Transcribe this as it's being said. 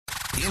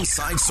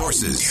Inside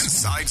Sources.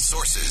 Inside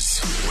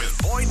Sources with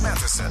Boyd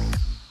Matheson.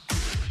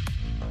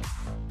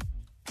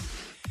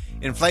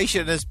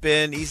 Inflation has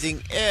been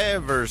easing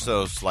ever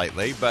so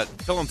slightly, but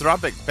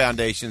philanthropic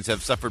foundations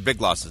have suffered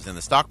big losses in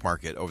the stock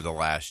market over the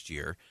last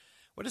year.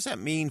 What does that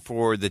mean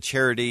for the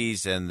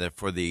charities and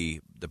for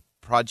the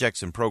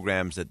projects and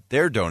programs that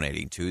they're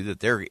donating to, that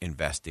they're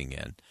investing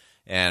in?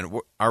 And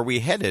are we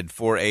headed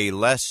for a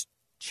less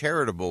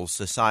charitable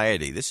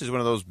society? This is one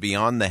of those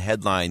beyond the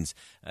headlines,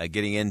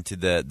 getting into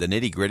the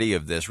nitty-gritty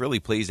of this. Really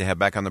pleased to have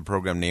back on the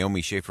program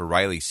Naomi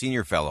Schaefer-Riley,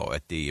 Senior Fellow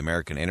at the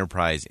American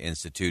Enterprise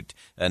Institute.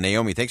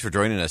 Naomi, thanks for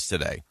joining us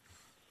today.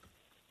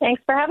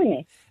 Thanks for having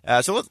me.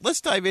 So let's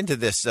dive into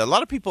this. A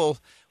lot of people,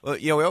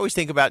 we always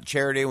think about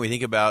charity and we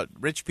think about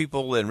rich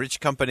people and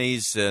rich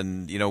companies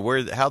and,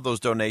 how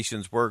those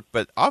donations work.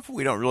 But often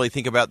we don't really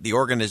think about the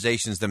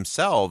organizations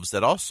themselves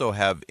that also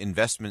have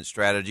investment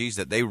strategies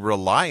that they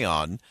rely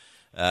on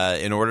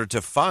in order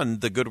to fund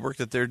the good work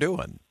that they're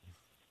doing.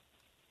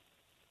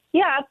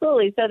 Yeah,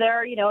 absolutely. So there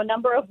are, a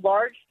number of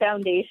large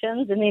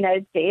foundations in the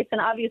United States,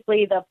 and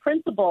obviously the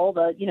principal,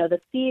 the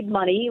seed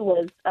money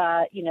was,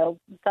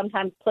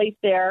 sometimes placed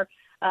there,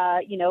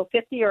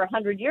 50 or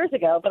 100 years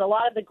ago. But a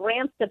lot of the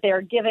grants that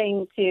they're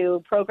giving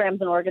to programs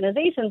and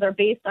organizations are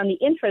based on the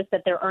interest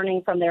that they're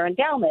earning from their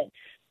endowment.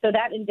 So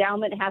that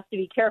endowment has to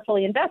be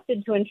carefully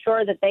invested to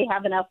ensure that they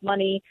have enough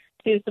money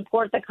to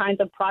support the kinds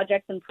of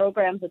projects and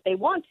programs that they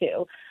want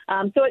to.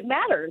 So it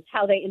matters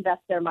how they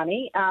invest their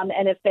money.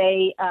 And if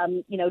they,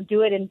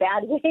 do it in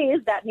bad ways,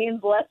 that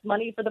means less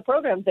money for the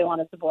programs they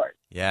want to support.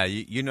 Yeah,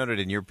 you noted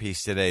in your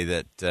piece today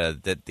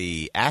that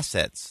the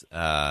assets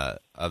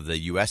of the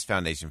U.S.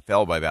 Foundation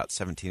fell by about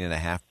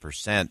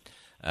 17.5%.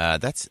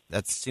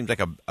 That seems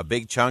like a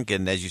big chunk,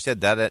 and as you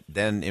said, that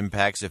then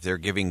impacts if they're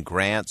giving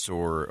grants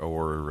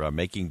or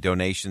making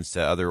donations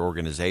to other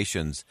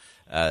organizations.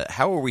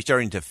 How are we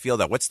starting to feel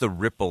that? What's the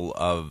ripple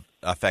of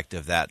effect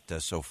of that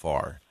so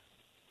far?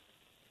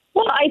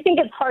 Well, I think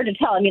it's hard to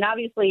tell. I mean,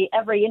 obviously,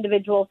 every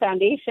individual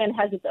foundation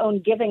has its own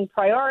giving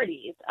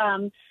priorities.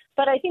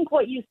 But I think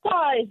what you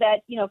saw is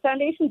that,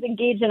 foundations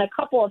engage in a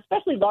couple of,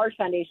 especially large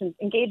foundations,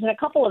 engage in a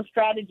couple of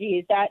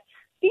strategies that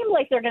seem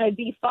like they're going to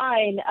be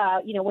fine,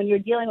 when you're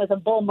dealing with a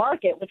bull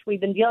market, which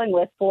we've been dealing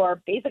with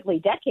for basically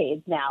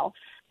decades now.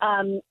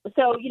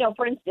 So,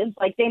 for instance,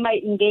 like they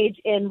might engage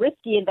in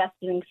risky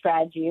investing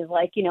strategies,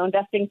 like,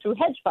 investing through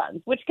hedge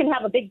funds, which can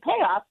have a big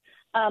payoff,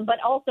 but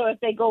also if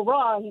they go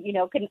wrong,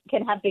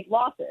 can have big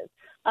losses.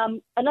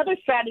 Another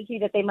strategy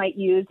that they might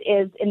use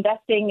is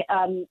investing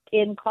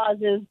in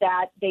causes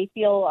that they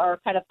feel are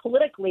kind of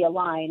politically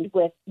aligned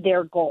with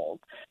their goals.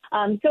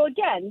 So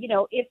again,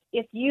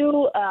 if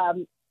you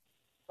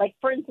like,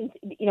 for instance,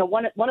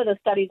 one of the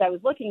studies I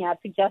was looking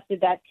at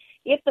suggested that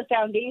if the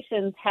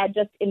foundations had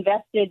just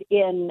invested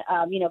in,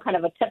 kind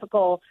of a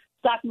typical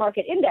stock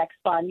market index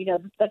fund,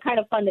 the kind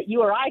of fund that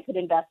you or I could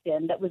invest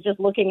in that was just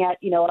looking at,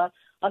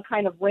 a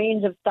kind of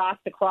range of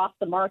stocks across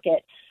the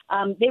market,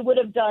 they would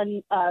have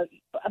done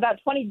about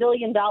 $20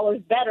 billion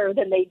better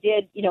than they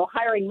did,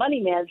 hiring money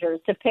managers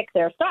to pick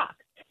their stocks.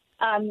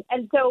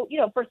 And so,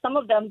 for some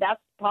of them,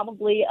 that's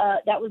probably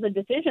that was a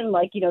decision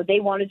like, they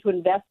wanted to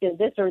invest in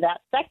this or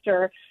that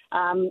sector,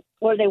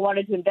 or they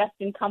wanted to invest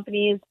in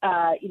companies,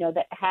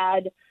 that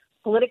had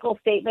political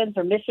statements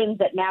or missions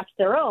that matched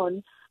their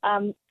own.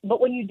 But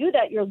when you do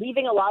that, you're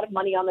leaving a lot of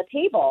money on the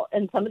table.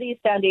 And some of these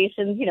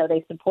foundations,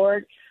 they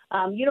support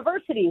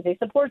universities, they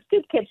support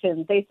soup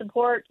kitchens, they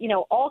support,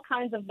 all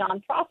kinds of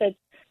nonprofits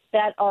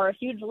that are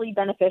hugely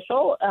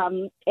beneficial.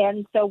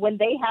 And so when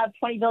they have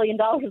 $20 billion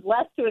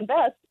less to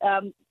invest,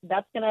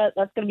 that's gonna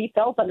be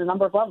felt on a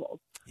number of levels.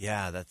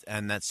 Yeah,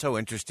 that's so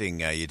interesting.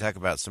 You talk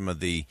about some of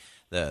the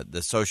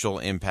social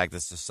impact,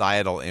 the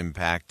societal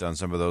impact on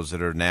some of those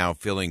that are now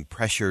feeling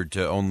pressured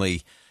to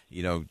only,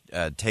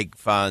 take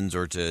funds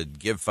or to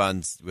give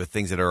funds with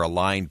things that are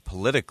aligned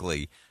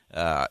politically.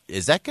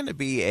 Is that going to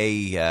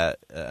be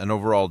an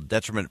overall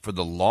detriment for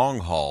the long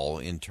haul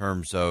in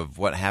terms of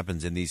what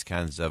happens in these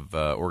kinds of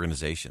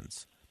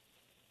organizations?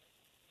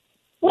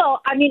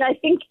 Well, I mean, I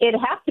think it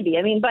has to be.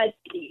 I mean, but,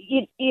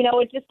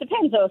 it just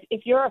depends. So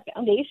if you're a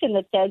foundation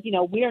that says,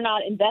 we're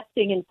not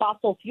investing in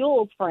fossil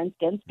fuels, for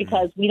instance,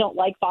 because we don't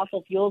like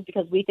fossil fuels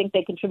because we think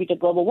they contribute to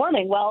global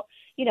warming. Well,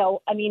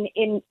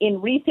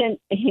 in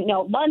recent,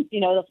 months,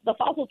 the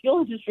fossil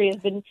fuel industry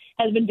has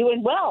been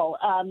doing well,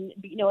 and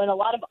a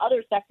lot of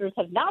other sectors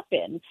have not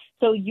been.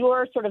 So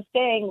you're sort of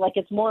saying, like,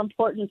 it's more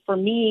important for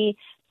me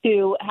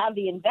to have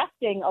the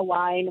investing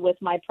align with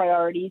my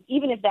priorities,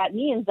 even if that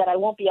means that I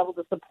won't be able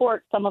to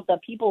support some of the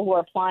people who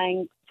are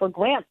applying for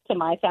grants to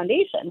my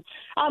foundation.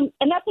 And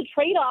that's a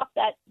trade-off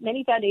that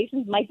many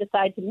foundations might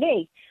decide to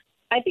make.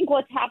 I think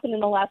what's happened in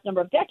the last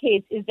number of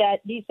decades is that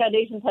these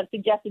foundations have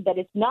suggested that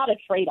it's not a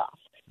trade-off,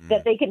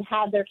 that they can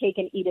have their cake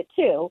and eat it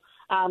too,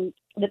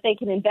 that they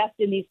can invest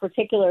in these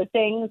particular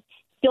things,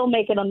 still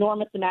make an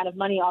enormous amount of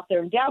money off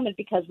their endowment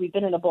because we've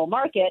been in a bull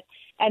market,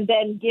 and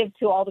then give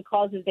to all the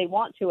causes they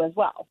want to as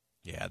well.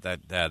 Yeah,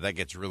 that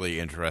gets really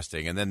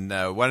interesting. And then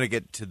I want to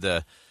get to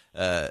the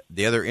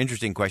The other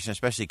interesting question,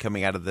 especially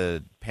coming out of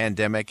the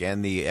pandemic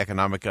and the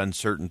economic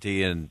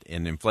uncertainty and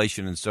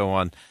inflation and so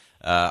on,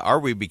 are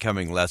we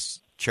becoming less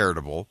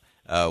charitable?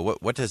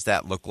 What does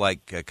that look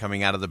like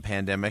coming out of the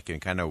pandemic and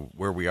kind of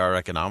where we are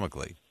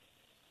economically?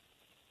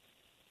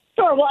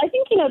 Sure. Well, I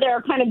think, there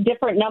are kind of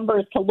different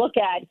numbers to look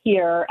at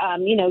here.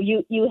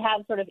 You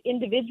have sort of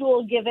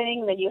individual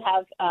giving, then you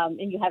have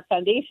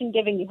foundation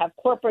giving, you have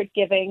corporate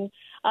giving.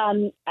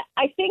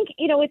 I think,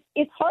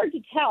 it's hard to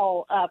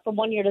tell from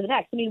one year to the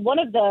next. I mean, one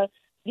of the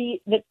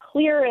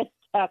clearest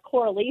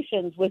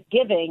correlations with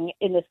giving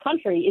in this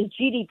country is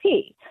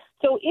GDP.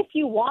 So if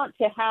you want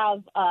to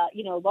have,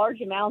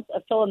 large amounts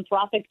of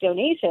philanthropic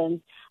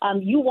donations,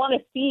 you want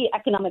to see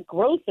economic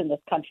growth in this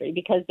country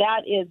because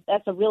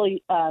that's a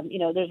really,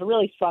 there's a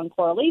really strong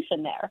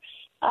correlation there.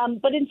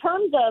 But in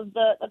terms of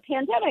the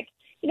pandemic,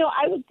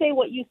 I would say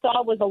what you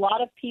saw was a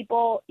lot of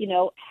people,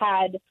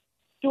 had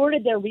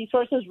stewarded their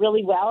resources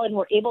really well and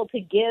were able to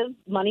give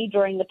money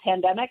during the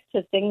pandemic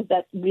to things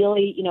that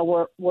really,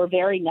 were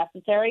very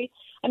necessary.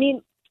 I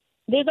mean,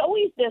 there's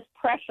always this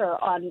pressure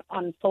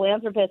on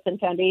philanthropists and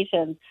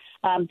foundations.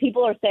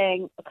 People are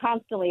saying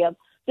constantly of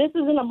this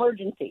is an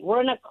emergency.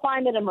 We're in a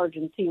climate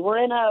emergency.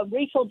 We're in a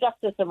racial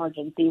justice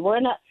emergency. We're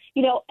in a,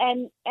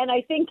 and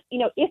I think,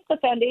 if the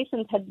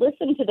foundations had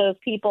listened to those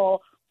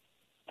people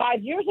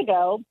 5 years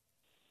ago,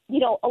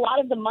 a lot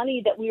of the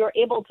money that we were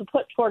able to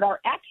put toward our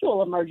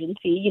actual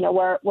emergency,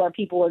 where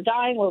people were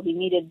dying, where we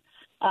needed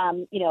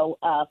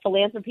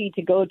philanthropy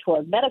to go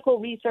toward medical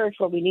research,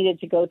 where we needed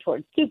to go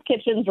towards soup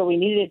kitchens, where we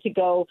needed to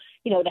go,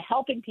 to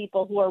helping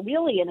people who are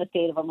really in a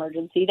state of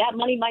emergency, that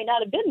money might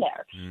not have been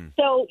there.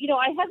 So,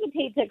 I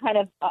hesitate to kind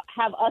of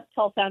have us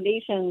tell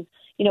foundations,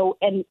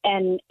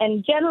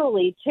 and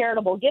generally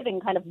charitable giving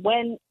kind of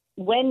when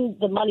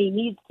the money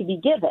needs to be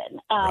given.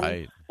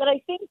 Right. But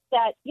I think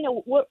that,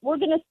 we're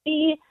going to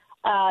see,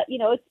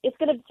 it's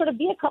going to sort of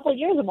be a couple of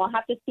years and we'll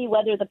have to see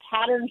whether the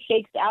pattern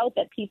shakes out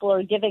that people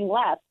are giving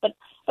less. But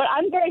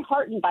I'm very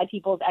heartened by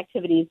people's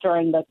activities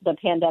during the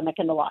pandemic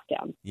and the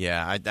lockdown.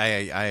 Yeah,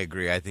 I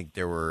agree. I think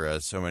there were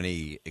so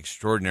many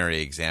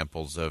extraordinary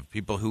examples of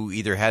people who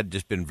either had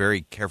just been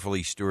very careful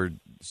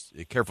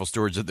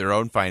stewards of their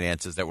own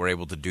finances that were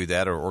able to do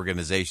that, or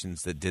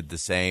organizations that did the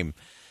same.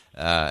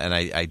 And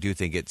I do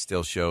think it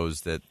still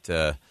shows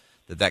that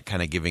that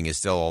kind of giving is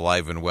still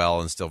alive and well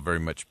and still very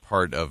much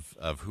part of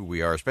who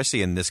we are,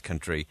 especially in this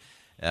country.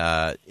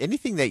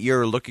 Anything that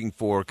you're looking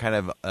for kind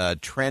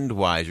of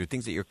trend-wise, or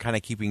things that you're kind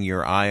of keeping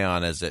your eye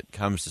on as it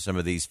comes to some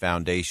of these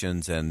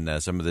foundations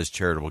and some of this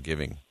charitable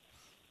giving?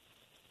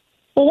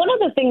 Well, one of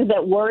the things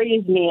that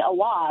worries me a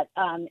lot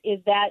is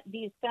that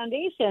these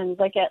foundations,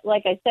 like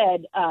I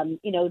said,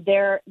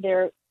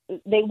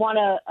 they want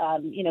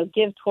to,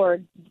 give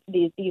toward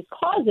these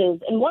causes.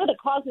 And one of the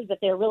causes that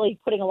they're really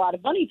putting a lot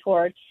of money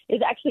toward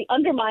is actually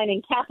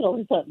undermining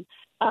capitalism.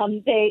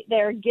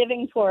 They're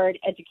giving toward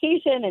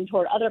education and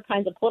toward other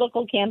kinds of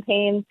political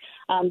campaigns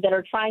that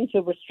are trying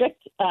to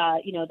restrict,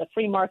 the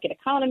free market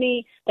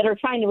economy, that are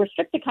trying to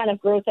restrict the kind of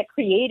growth that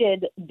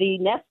created the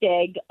nest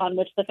egg on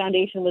which the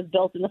foundation was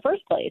built in the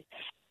first place.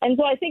 And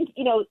so I think,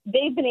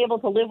 they've been able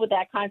to live with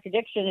that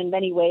contradiction in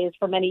many ways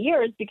for many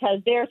years because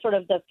they're sort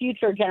of the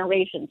future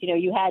generations.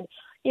 You had,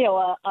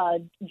 a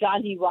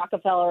John D.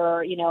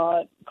 Rockefeller or,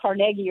 a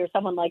Carnegie or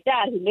someone like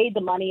that who made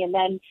the money. And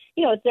then,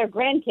 it's their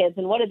grandkids.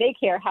 And what do they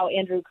care how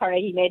Andrew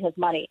Carnegie made his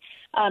money?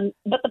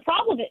 But the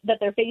problem that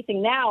they're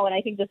facing now, and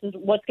I think this is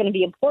what's going to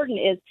be important,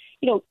 is,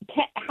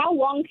 how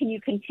long can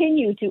you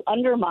continue to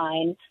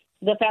undermine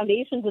the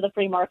foundations of the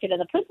free market and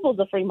the principles of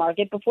the free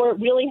market before it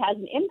really has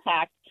an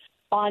impact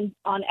on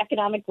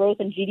economic growth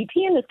and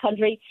GDP in this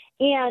country,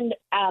 and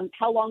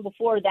how long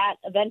before that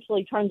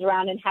eventually turns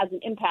around and has an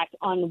impact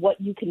on what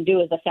you can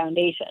do as a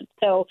foundation.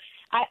 So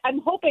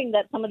I'm hoping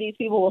that some of these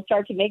people will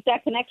start to make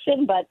that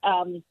connection, but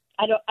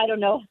I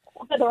don't know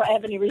whether I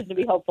have any reason to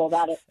be hopeful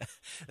about it.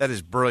 That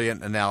is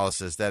brilliant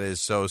analysis. That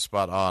is so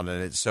spot on,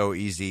 and it's so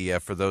easy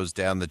for those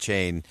down the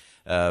chain.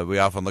 We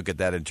often look at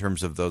that in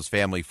terms of those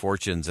family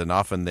fortunes, and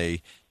often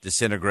they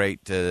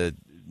disintegrate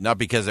not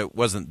because it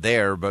wasn't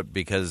there, but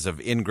because of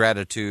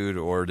ingratitude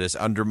or this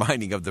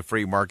undermining of the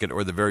free market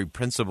or the very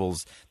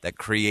principles that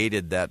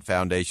created that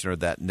foundation or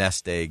that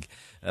nest egg,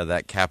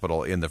 that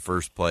capital in the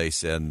first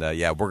place. And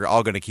we're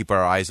all going to keep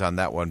our eyes on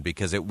that one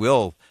because it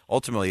will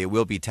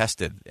be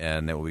tested,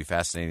 and it will be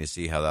fascinating to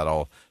see how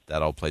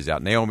that all plays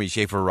out. Naomi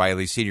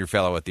Schaefer-Riley, Senior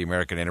Fellow at the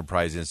American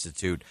Enterprise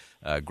Institute.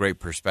 Great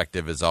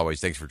perspective as always.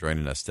 Thanks for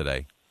joining us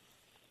today.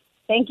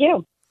 Thank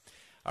you.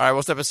 All right,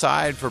 we'll step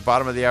aside for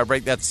bottom of the hour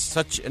break. That's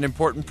such an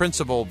important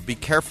principle. Be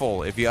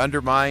careful. If you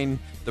undermine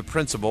the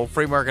principle,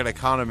 free market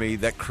economy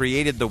that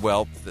created the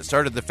wealth, that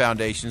started the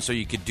foundation so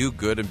you could do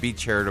good and be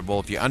charitable,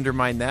 if you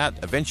undermine that,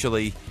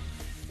 eventually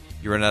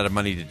you run out of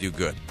money to do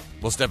good.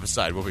 We'll step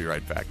aside. We'll be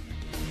right back.